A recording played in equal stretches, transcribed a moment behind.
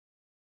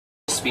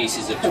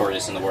species of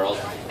tortoise in the world,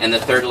 and the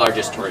third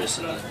largest tortoise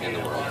in the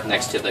world,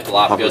 next to the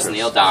Galapagos and the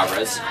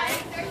Aldabras.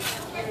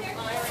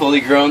 Fully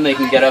grown, they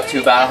can get up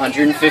to about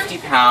 150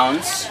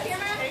 pounds.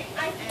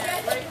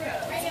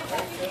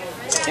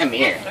 Come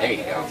here, there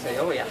you go.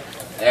 Oh yeah.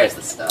 There's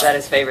the stuff. Is that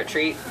his favorite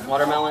treat?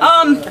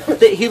 Watermelon?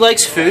 He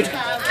likes food.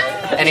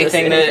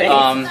 Anything that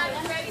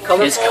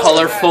is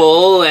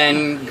colorful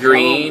and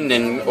green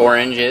and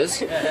oranges.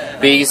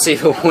 But you can see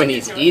when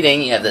he's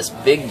eating, you have this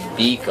big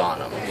beak on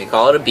him. We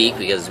call it a beak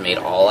because it's made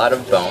all out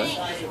of bone,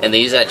 and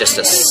they use that just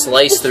to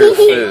slice through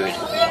food.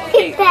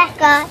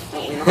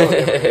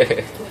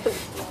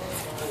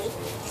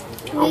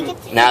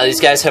 Now these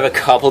guys have a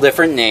couple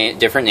different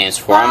names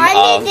for them.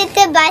 I need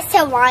to brush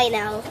the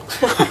rhino.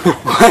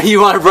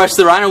 You want to brush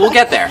the rhino? We'll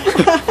get there.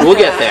 We'll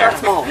get there.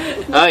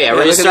 Oh yeah,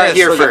 we're gonna start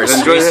here first.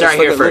 We're gonna start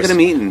here first. Look at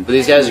him eating. But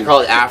these guys are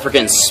called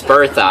African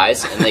spur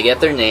thighs, and they get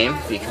their name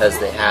because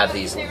they have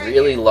these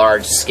really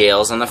large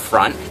scales on the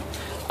front.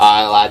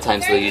 A lot of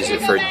times they use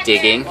it for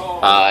digging,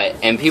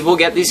 and people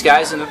get these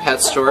guys in the pet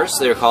stores.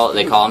 They call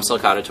them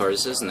sulcata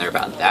tortoises, and they're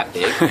about that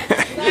big.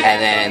 And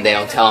then they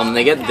don't tell them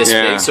they get this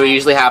big. So what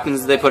usually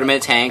happens is they put them in a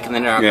tank, and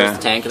then it outgrows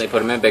the tank, and they put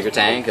them in a bigger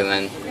tank, and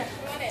then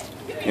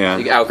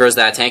it outgrows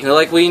that tank. And they're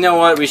like, well, you know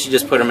what? We should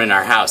just put them in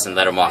our house and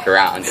let them walk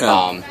around.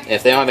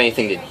 If they don't have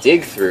anything to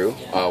dig through,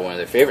 one of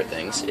their favorite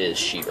things is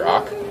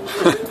sheetrock,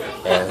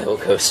 and they'll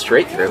go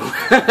straight through.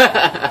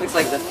 Looks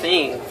like the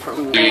thing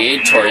from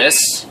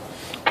tortoise.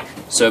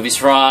 So if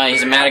he's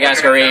a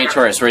Madagascar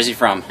tortoise. Where is he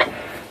from?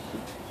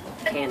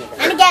 Canada.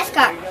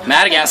 Madagascar.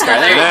 Madagascar.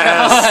 There you go.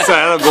 Yes,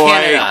 boy.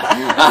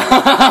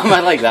 I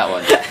like that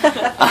one.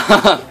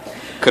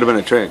 Could have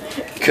been a trick.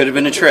 Could have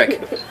been a trick.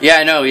 Yeah,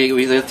 I know.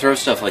 We throw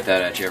stuff like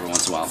that at you every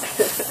once in a while.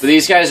 But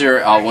these guys are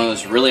one of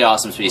those really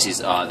awesome species.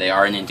 They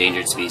are an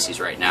endangered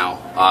species right now.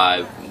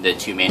 The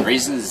two main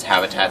reasons is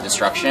habitat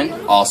destruction.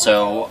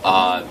 Also,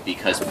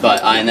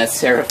 and that's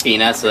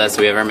Serafina. So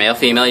we have our male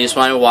female. You just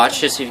want to watch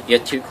just if you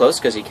get too close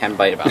because he can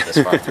bite about this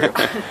far through.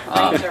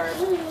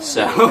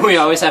 So we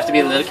always have to be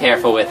a little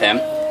careful with him.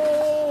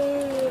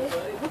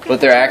 But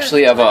they're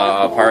actually of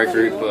a part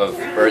group of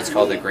birds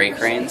called the gray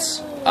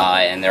cranes.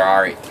 And there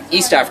are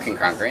East African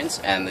crown cranes,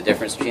 and the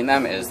difference between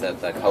them is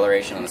that the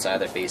coloration on the side of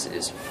their face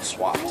is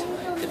swapped,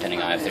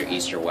 depending on if they're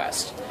east or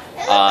west.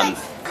 My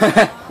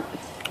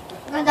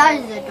dog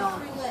is a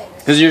dog.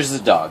 Because yours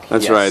is a dog.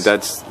 That's right.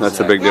 That's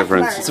a big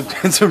difference.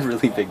 It's a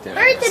really big difference.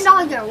 Birds and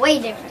dogs are way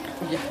different.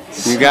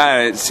 You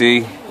got it.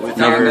 See.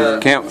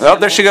 Oh,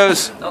 there she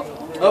goes.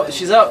 Oh,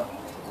 she's up.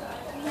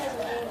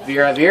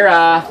 Vera,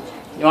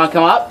 you want to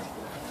come up?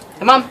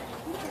 Come on.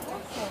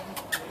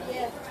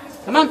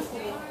 Come on.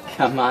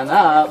 Come on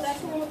up.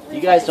 You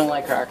guys don't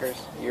like crackers.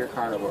 You're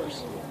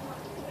carnivores.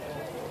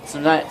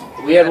 Sometimes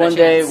we had one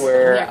day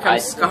where Here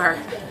comes Scar.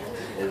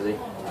 Is he?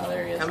 Oh,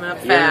 there he is. Coming up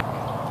fast.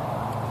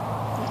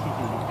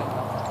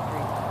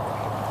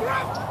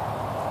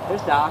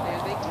 There's Doc.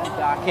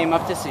 Doc came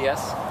up to see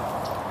us.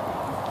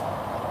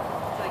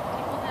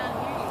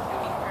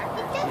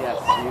 Yes,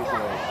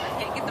 usually.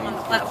 Can't get them on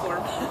the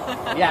platform.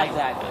 Yeah,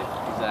 exactly.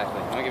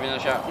 Exactly. Want to give you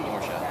another shot? One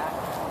more shot.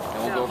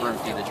 And we'll go over and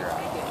feed the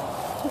giraffe.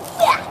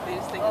 Hey,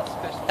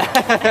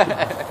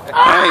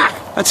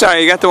 that's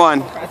alright. You got the one.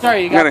 That's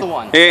alright. You got the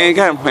one. Yeah, you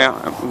got him. Yeah,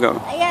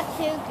 go. I got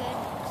two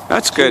good.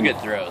 That's good. Two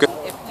good throws. Good.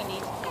 If we need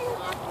to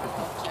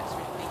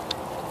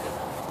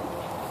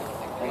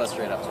Hold that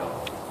straight up to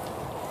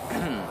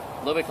him.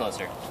 A little bit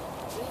closer.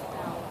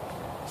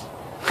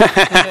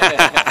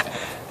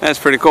 That's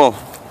pretty cool.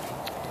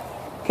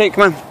 Okay,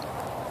 come on.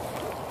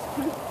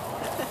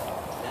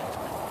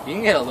 You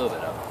can get a little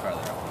bit up, farther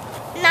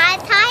up.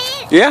 Not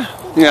tie it? Yeah.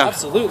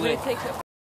 Absolutely.